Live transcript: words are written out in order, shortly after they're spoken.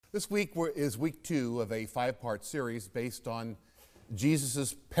This week is week 2 of a 5-part series based on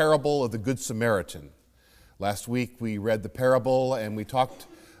Jesus' parable of the Good Samaritan. Last week we read the parable and we talked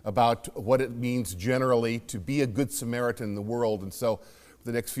about what it means generally to be a Good Samaritan in the world. And so for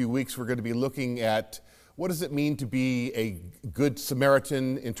the next few weeks we're going to be looking at what does it mean to be a Good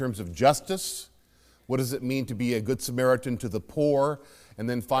Samaritan in terms of justice? What does it mean to be a Good Samaritan to the poor? And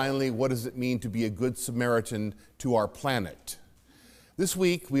then finally, what does it mean to be a Good Samaritan to our planet? This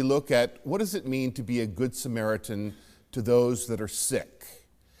week, we look at what does it mean to be a Good Samaritan to those that are sick?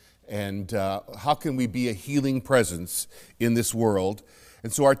 And how can we be a healing presence in this world?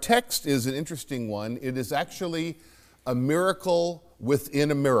 And so our text is an interesting one. It is actually a miracle within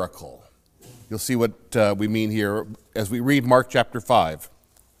a miracle. You'll see what we mean here as we read Mark chapter 5.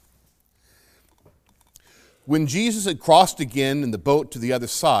 When Jesus had crossed again in the boat to the other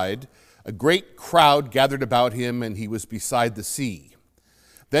side, a great crowd gathered about him, and he was beside the sea.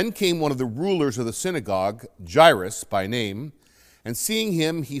 Then came one of the rulers of the synagogue, Jairus by name, and seeing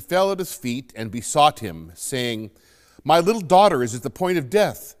him, he fell at his feet and besought him, saying, "My little daughter is at the point of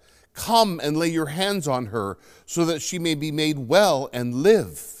death. Come and lay your hands on her, so that she may be made well and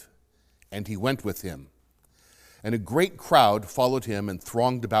live." And he went with him. And a great crowd followed him and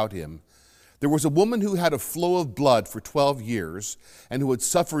thronged about him. There was a woman who had a flow of blood for 12 years, and who had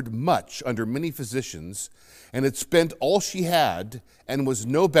suffered much under many physicians, and had spent all she had, and was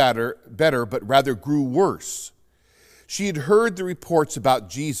no better, but rather grew worse. She had heard the reports about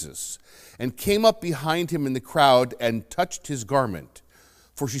Jesus, and came up behind him in the crowd, and touched his garment.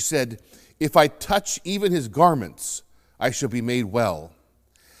 For she said, "If I touch even his garments, I shall be made well."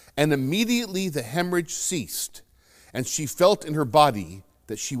 And immediately the hemorrhage ceased, and she felt in her body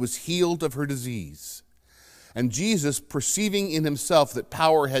that she was healed of her disease. And Jesus, perceiving in himself that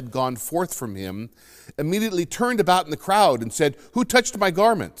power had gone forth from him, immediately turned about in the crowd and said, "Who touched my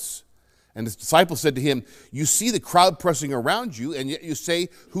garments?" And his disciples said to him, "You see the crowd pressing around you, and yet you say,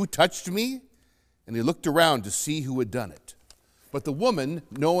 'Who touched me?'" And he looked around to see who had done it. But the woman,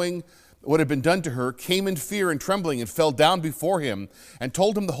 knowing what had been done to her, came in fear and trembling and fell down before him and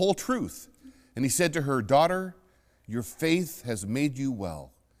told him the whole truth. And he said to her, "Daughter, your faith has made you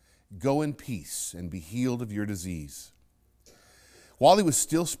well. Go in peace and be healed of your disease." While he was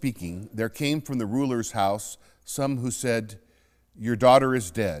still speaking, there came from the ruler's house some who said, "Your daughter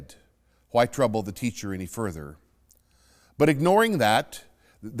is dead. Why trouble the teacher any further?" But ignoring that,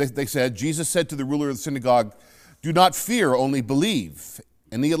 they said, Jesus said to the ruler of the synagogue, "Do not fear, only believe."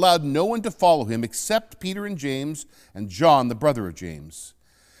 And he allowed no one to follow him except Peter and James and John, the brother of James.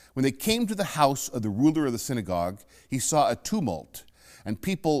 When they came to the house of the ruler of the synagogue, he saw a tumult and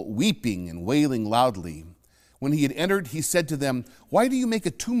people weeping and wailing loudly. When he had entered, he said to them, "Why do you make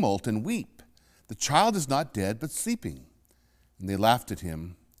a tumult and weep? The child is not dead, but sleeping." And they laughed at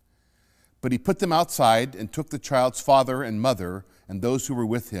him. But he put them outside and took the child's father and mother and those who were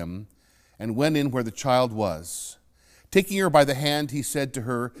with him and went in where the child was. Taking her by the hand, he said to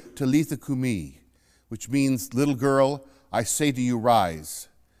her, "Talitha cumi," which means, "Little girl, I say to you, rise."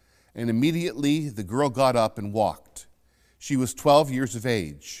 And immediately the girl got up and walked. She was 12 years of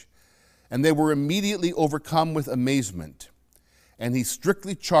age. And they were immediately overcome with amazement. And he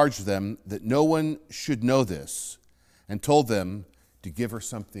strictly charged them that no one should know this, and told them to give her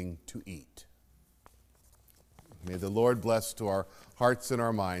something to eat. May the Lord bless to our hearts and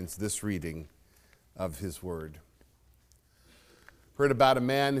our minds this reading of his word. Heard about a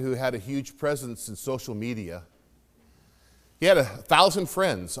man who had a huge presence in social media. He had 1,000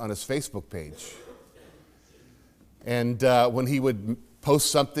 friends on his Facebook page. And when he would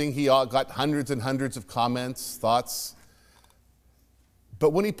post something, he got hundreds and hundreds of comments, thoughts.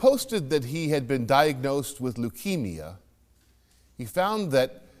 But when he posted that he had been diagnosed with leukemia, he found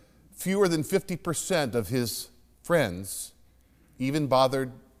that fewer than 50% of his friends even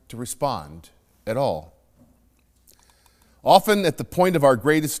bothered to respond at all. Often at the point of our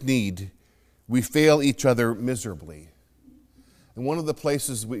greatest need, we fail each other miserably. And one of the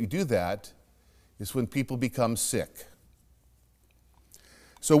places we do that is when people become sick.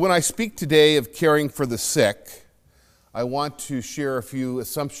 So when I speak today of caring for the sick, I want to share a few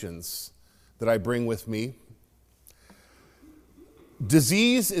assumptions that I bring with me.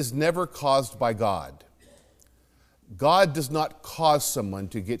 Disease is never caused by God. God does not cause someone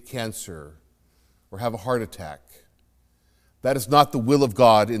to get cancer or have a heart attack. That is not the will of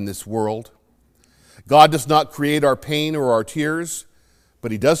God in this world. God does not create our pain or our tears,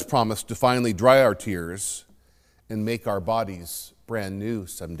 but he does promise to finally dry our tears and make our bodies brand new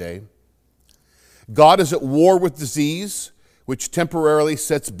someday. God is at war with disease, which temporarily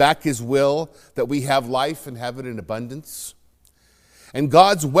sets back his will that we have life and have it in abundance. And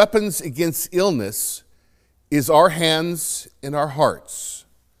God's weapons against illness is our hands and our hearts.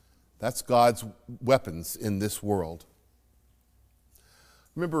 That's God's weapons in this world. I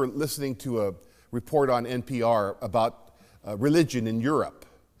remember listening to a report on NPR about religion in Europe.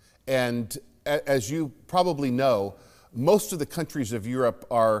 And as you probably know, most of the countries of Europe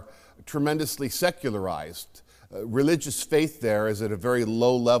are tremendously secularized. Religious faith there is at a very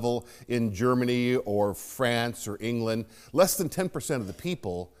low level in Germany or France or England. Less than 10% of the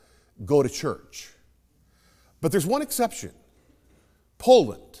people go to church. But there's one exception,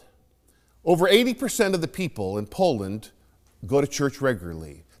 Poland. Over 80% of the people in Poland go to church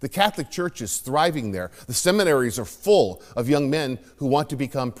regularly. The Catholic Church is thriving there. The seminaries are full of young men who want to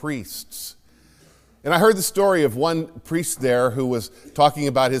become priests. And I heard the story of one priest there who was talking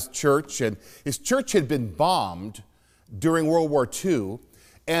about his church, and his church had been bombed during World War II,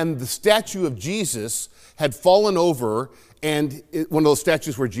 and the statue of Jesus had fallen over, and one of those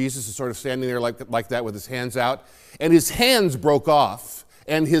statues where Jesus is sort of standing there like that with his hands out, and his hands broke off,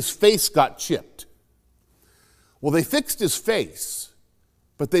 and his face got chipped. Well, they fixed his face,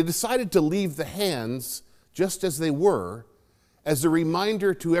 but they decided to leave the hands just as they were, as a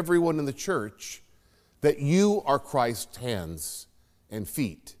reminder to everyone in the church that you are Christ's hands and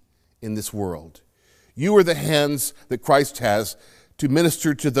feet in this world. You are the hands that Christ has to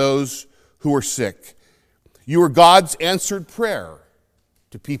minister to those who are sick. You are God's answered prayer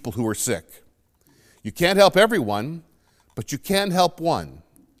to people who are sick. You can't help everyone, but you can help one.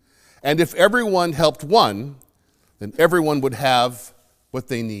 And if everyone helped one, then everyone would have what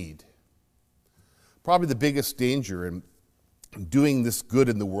they need. Probably the biggest danger in doing this good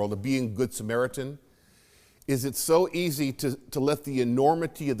in the world, of being a good Samaritan, is it's so easy to let the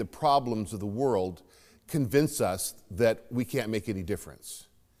enormity of the problems of the world convince us that we can't make any difference.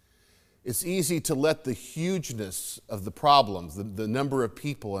 It's easy to let the hugeness of the problems, the number of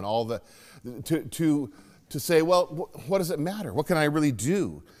people and all the, to say, well, what does it matter? What can I really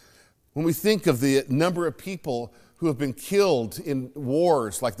do? When we think of the number of people who have been killed in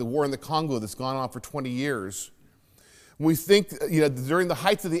wars, like the war in the Congo that's gone on for 20 years, when we think, during the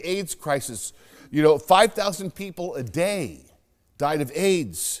height of the AIDS crisis, 5,000 people a day died of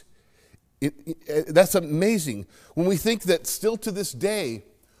AIDS. That's amazing. When we think that still to this day,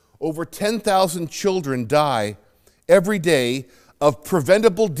 over 10,000 children die every day of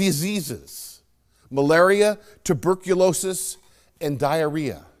preventable diseases, malaria, tuberculosis, and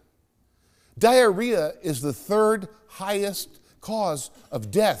diarrhea. Diarrhea is the third highest cause of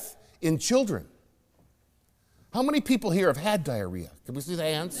death in children. How many people here have had diarrhea? Can we see the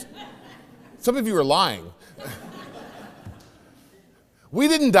hands? Some of you are lying. We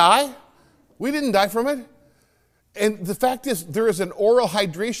didn't die. We didn't die from it. And the fact is, there is an oral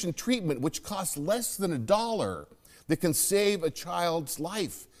hydration treatment which costs less than $1 that can save a child's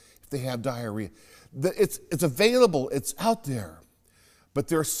life if they have diarrhea. It's available. It's out there. But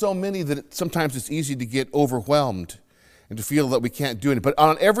there are so many that sometimes it's easy to get overwhelmed and to feel that we can't do it. But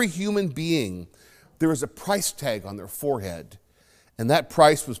on every human being, there is a price tag on their forehead. And that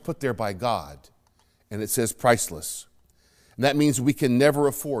price was put there by God. And it says priceless. And that means we can never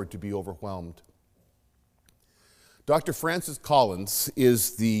afford to be overwhelmed. Dr. Francis Collins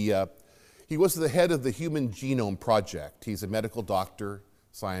is he was the head of the Human Genome Project. He's a medical doctor,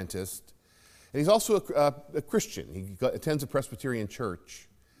 scientist. And he's also a Christian. He attends a Presbyterian church.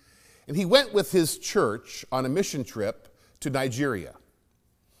 And he went with his church on a mission trip to Nigeria.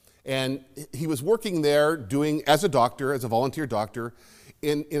 And he was working there as a doctor, as a volunteer doctor,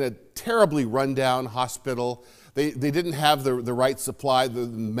 in a terribly rundown hospital. They didn't have the right supply, the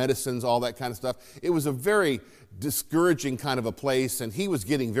medicines, all that kind of stuff. It was a very discouraging kind of a place, and he was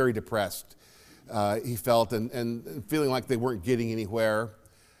getting very depressed, he felt, and feeling like they weren't getting anywhere,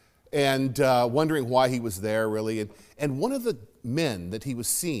 and wondering why he was there, really. And one of the men that he was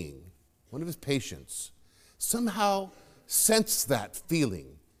seeing, one of his patients, somehow sensed that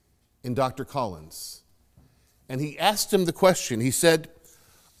feeling in Dr. Collins. And he asked him the question. He said,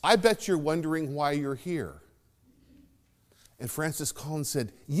 "I bet you're wondering why you're here." And Francis Collins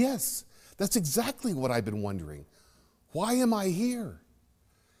said, "Yes, that's exactly what I've been wondering. Why am I here?"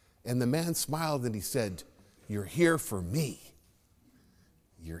 And the man smiled and he said, "You're here for me.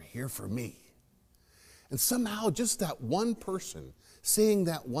 You're here for me." And somehow just that one person saying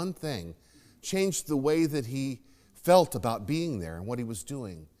that one thing changed the way that he felt about being there and what he was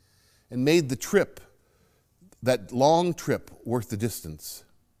doing, and made the trip, that long trip, worth the distance.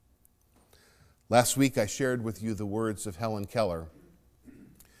 Last week I shared with you the words of Helen Keller.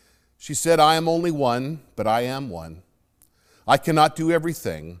 She said, "I am only one, but I am one. I cannot do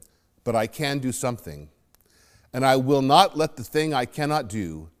everything, but I can do something. and I will not let the thing I cannot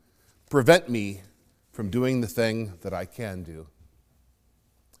do prevent me from doing the thing that I can do.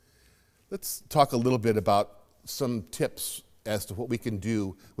 Let's talk a little bit about some tips as to what we can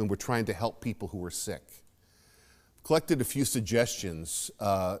do when we're trying to help people who are sick. I've collected a few suggestions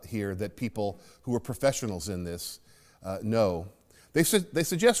here that people who are professionals in this know. They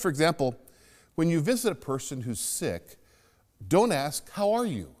suggest, for example, when you visit a person who's sick, don't ask, "How are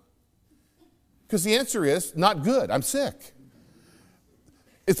you?" Because the answer is, "Not good, I'm sick."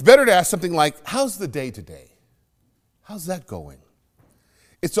 It's better to ask something like, "How's the day today? How's that going?"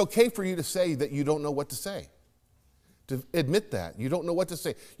 It's okay for you to say that you don't know what to say, to admit that you don't know what to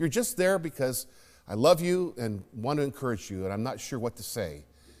say. You're just there because I love you and want to encourage you, and I'm not sure what to say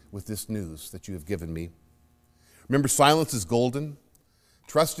with this news that you have given me. Remember, silence is golden.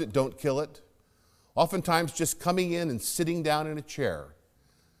 Trust it, don't kill it. Oftentimes, just coming in and sitting down in a chair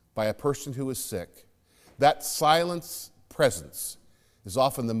by a person who is sick, that silence presence is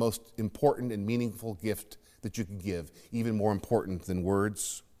often the most important and meaningful gift that you can give, even more important than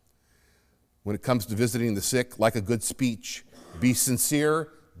words. When it comes to visiting the sick, like a good speech, be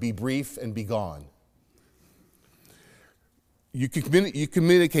sincere, be brief, and be gone. You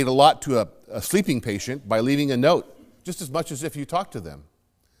communicate a lot to a sleeping patient by leaving a note, just as much as if you talk to them.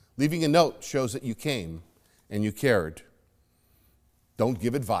 Leaving a note shows that you came and you cared. Don't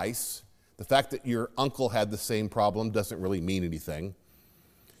give advice. The fact that your uncle had the same problem doesn't really mean anything.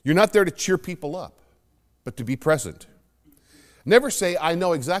 You're not there to cheer people up, but to be present. Never say, "I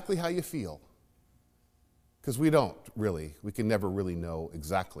know exactly how you feel," because we don't really. We can never really know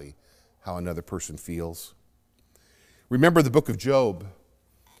exactly how another person feels. Remember the book of Job,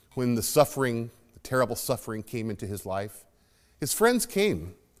 when the terrible suffering came into his life. His friends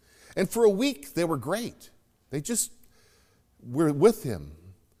came, and for a week they were great. They just were with him.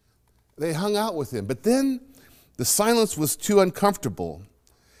 They hung out with him. But then the silence was too uncomfortable,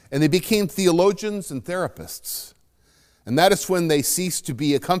 and they became theologians and therapists. And that is when they ceased to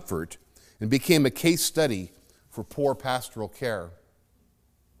be a comfort and became a case study for poor pastoral care.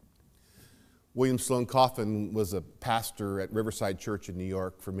 William Sloane Coffin was a pastor at Riverside Church in New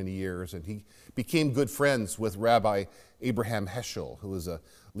York for many years, and he became good friends with Rabbi Abraham Heschel, who was a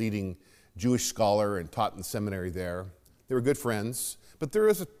leading Jewish scholar and taught in the seminary there. They were good friends, but there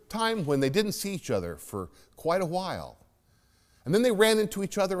was a time when they didn't see each other for quite a while. And then they ran into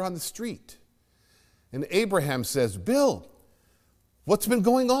each other on the street. And Abraham says, "Bill, what's been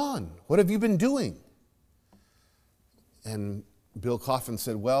going on? What have you been doing?" And Bill Coffin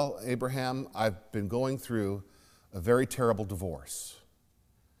said, "Well, Abraham, I've been going through a very terrible divorce.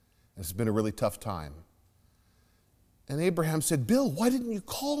 It's been a really tough time." And Abraham said, "Bill, why didn't you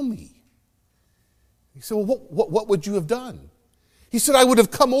call me?" He said, "Well, what would you have done?" He said, "I would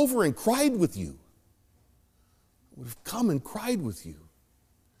have come over and cried with you. I would have come and cried with you."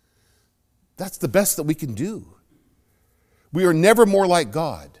 That's the best that we can do. We are never more like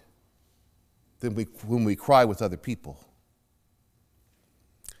God than when we cry with other people.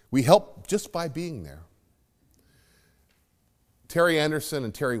 We help just by being there. Terry Anderson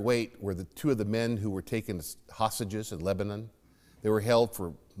and Terry Waite were the two of the men who were taken as hostages in Lebanon. They were held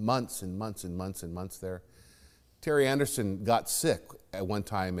for months and months and months and months there. Terry Anderson got sick at one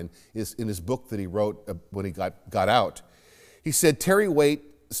time, and in his book that he wrote when he got out, he said, "Terry Waite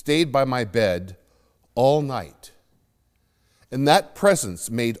stayed by my bed all night, and that presence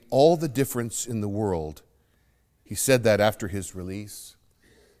made all the difference in the world." He said that after his release.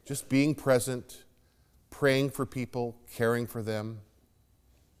 Just being present, praying for people, caring for them.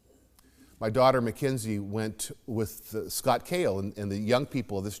 My daughter Mackenzie went with Scott Kale and the young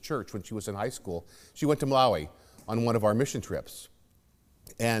people of this church when she was in high school. She went to Malawi on one of our mission trips.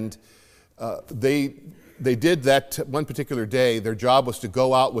 And they did that one particular day. Their job was to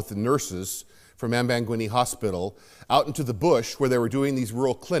go out with the nurses from Ambangweni Hospital out into the bush where they were doing these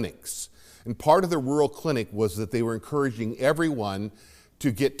rural clinics. And part of the rural clinic was that they were encouraging everyone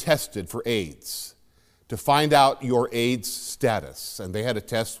to get tested for AIDS, to find out your AIDS status. And they had a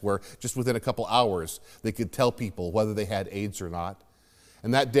test where just within a couple hours they could tell people whether they had AIDS or not.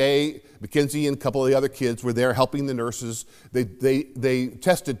 And that day, Mackenzie and a couple of the other kids were there helping the nurses. They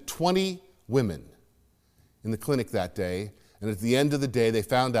tested 20 women in the clinic that day. And at the end of the day, they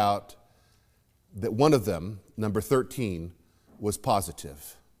found out that one of them, number 13, was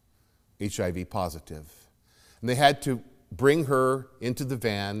positive, HIV positive. And they had to bring her into the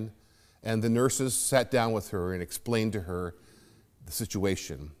van, and the nurses sat down with her and explained to her the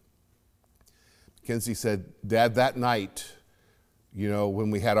situation. Mackenzie said, "Dad, that night, when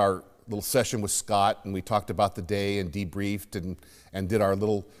we had our little session with Scott and we talked about the day and debriefed and did our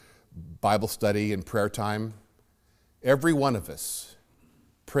little Bible study and prayer time, Every one of us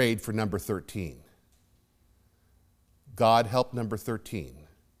prayed for number 13. God help number 13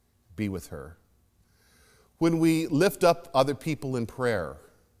 be with her. When we lift up other people in prayer,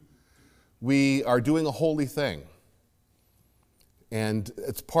 we are doing a holy thing. And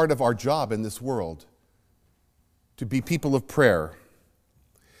it's part of our job in this world to be people of prayer.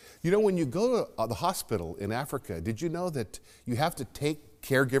 You know, when you go to the hospital in Africa, did you know that you have to take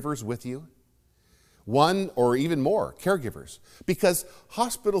caregivers with you? One or even more caregivers. Because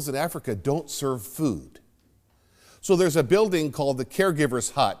hospitals in Africa don't serve food. So there's a building called the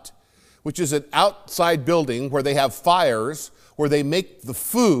Caregiver's Hut, which is an outside building where they have fires, where they make the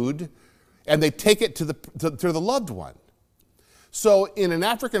food, and they take it to the loved one. So in an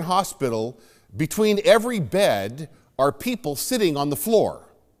African hospital, between every bed are people sitting on the floor.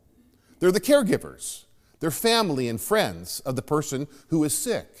 They're the caregivers. They're family and friends of the person who is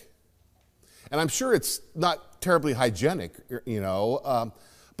sick. And I'm sure it's not terribly hygienic,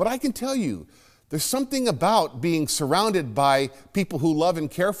 but I can tell you, there's something about being surrounded by people who love and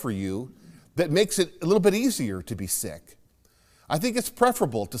care for you that makes it a little bit easier to be sick. I think it's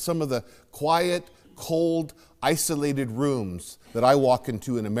preferable to some of the quiet, cold, isolated rooms that I walk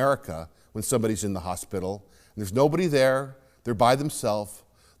into in America when somebody's in the hospital. And there's nobody there, they're by themselves,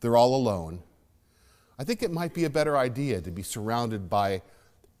 they're all alone. I think it might be a better idea to be surrounded by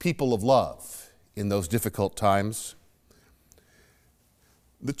people of love in those difficult times.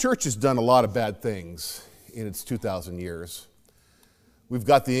 The church has done a lot of bad things in its 2,000 years. We've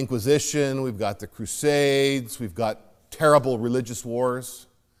got the Inquisition, we've got the Crusades, we've got terrible religious wars.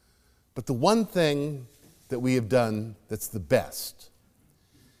 But the one thing that we have done that's the best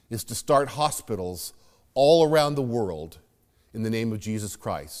is to start hospitals all around the world in the name of Jesus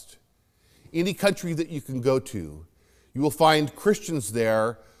Christ. Any country that you can go to, you will find Christians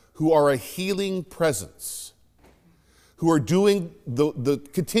there who are a healing presence, who are doing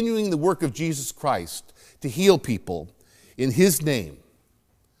continuing the work of Jesus Christ to heal people in His name.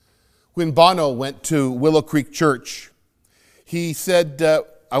 When Bono went to Willow Creek Church, he said,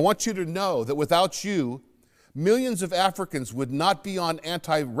 I want you to know that without you, millions of Africans would not be on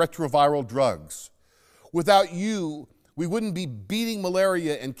antiretroviral drugs. Without you, we wouldn't be beating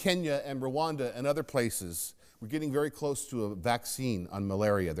malaria in Kenya and Rwanda and other places. We're getting very close to a vaccine on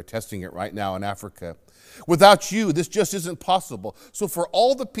malaria. They're testing it right now in Africa. Without you, this just isn't possible. So for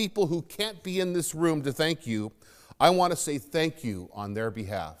all the people who can't be in this room to thank you, I want to say thank you on their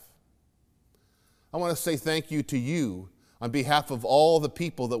behalf. I want to say thank you to you on behalf of all the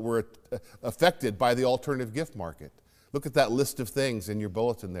people that were affected by the alternative gift market. Look at that list of things in your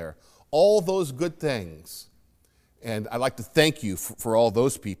bulletin there. All those good things. And I'd like to thank you for all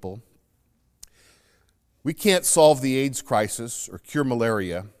those people. We can't solve the AIDS crisis or cure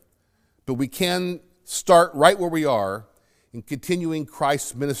malaria, but we can start right where we are in continuing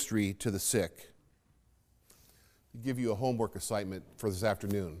Christ's ministry to the sick. I'll give you a homework assignment for this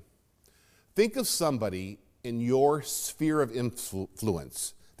afternoon. Think of somebody in your sphere of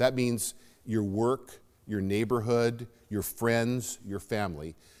influence. That means your work, your neighborhood, your friends, your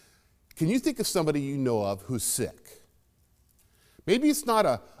family. Can you think of somebody you know of who's sick? Maybe it's not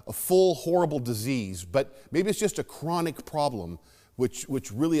a full horrible disease, but maybe it's just a chronic problem which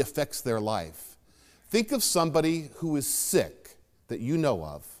really affects their life. Think of somebody who is sick that you know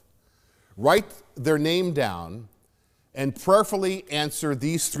of. Write their name down and prayerfully answer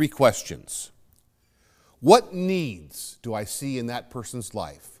these 3 questions. What needs do I see in that person's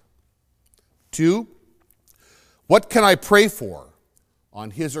life? 2, what can I pray for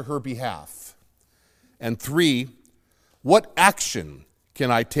on his or her behalf? And 3, what action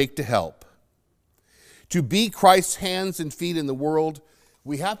can I take to help? To be Christ's hands and feet in the world,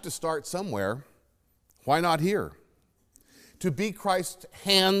 we have to start somewhere. Why not here? To be Christ's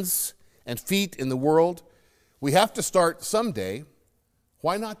hands and feet in the world, we have to start someday.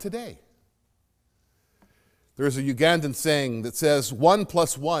 Why not today? There's a Ugandan saying that says, 1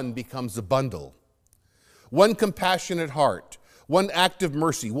 + 1 becomes a bundle. One compassionate heart, one act of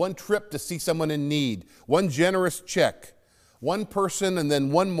mercy, one trip to see someone in need, one generous check, one person and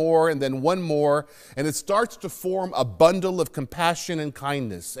then one more and then one more, and it starts to form a bundle of compassion and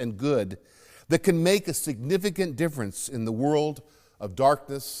kindness and good that can make a significant difference in the world of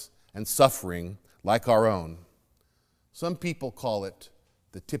darkness and suffering like our own. Some people call it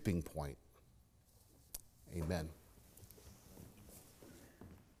the tipping point. Amen.